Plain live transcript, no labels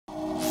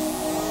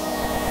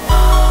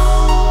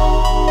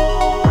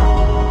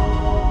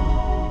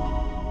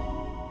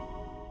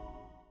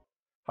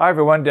Hi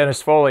everyone,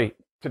 Dennis Foley.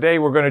 Today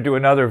we're going to do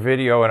another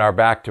video in our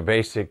Back to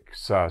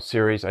Basics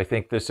series. I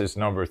think this is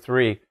number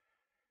 3.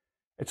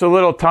 It's a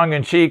little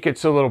tongue-in-cheek,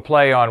 it's a little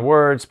play on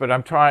words, but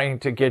I'm trying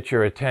to get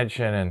your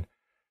attention and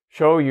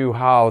show you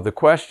how the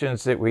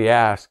questions that we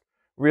ask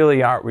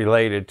really aren't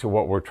related to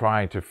what we're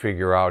trying to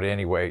figure out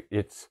anyway.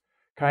 It's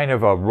kind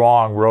of a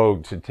wrong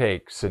road to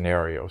take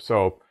scenario.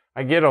 So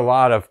I get a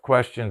lot of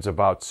questions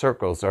about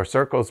circles. Are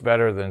circles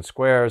better than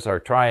squares?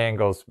 Are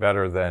triangles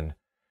better than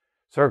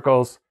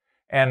circles?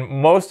 And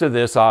most of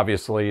this,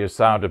 obviously, is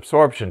sound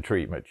absorption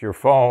treatment. Your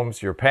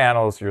foams, your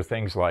panels, your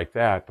things like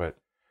that. But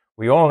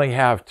we only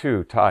have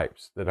 2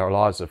 types that our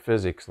laws of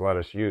physics let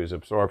us use,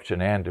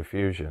 absorption and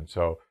diffusion.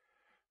 So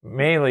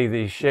mainly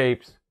these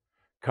shapes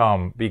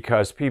come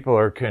because people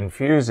are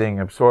confusing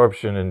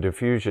absorption and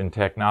diffusion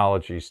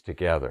technologies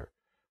together.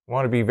 We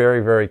want to be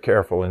very, very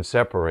careful and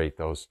separate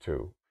those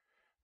 2.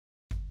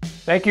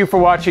 Thank you for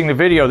watching the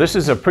video. This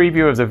is a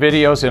preview of the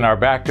videos in our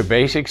Back to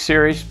Basics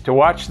series. To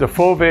watch the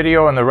full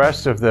video and the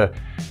rest of the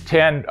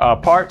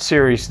 10-part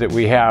series that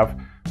we have,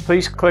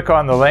 please click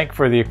on the link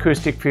for the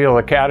Acoustic Field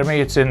Academy.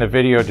 It's in the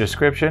video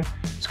description.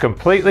 It's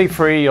completely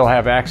free. You'll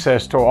have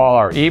access to all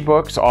our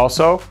ebooks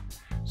also.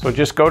 So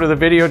just go to the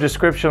video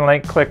description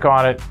link, click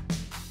on it,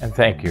 and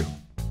thank you.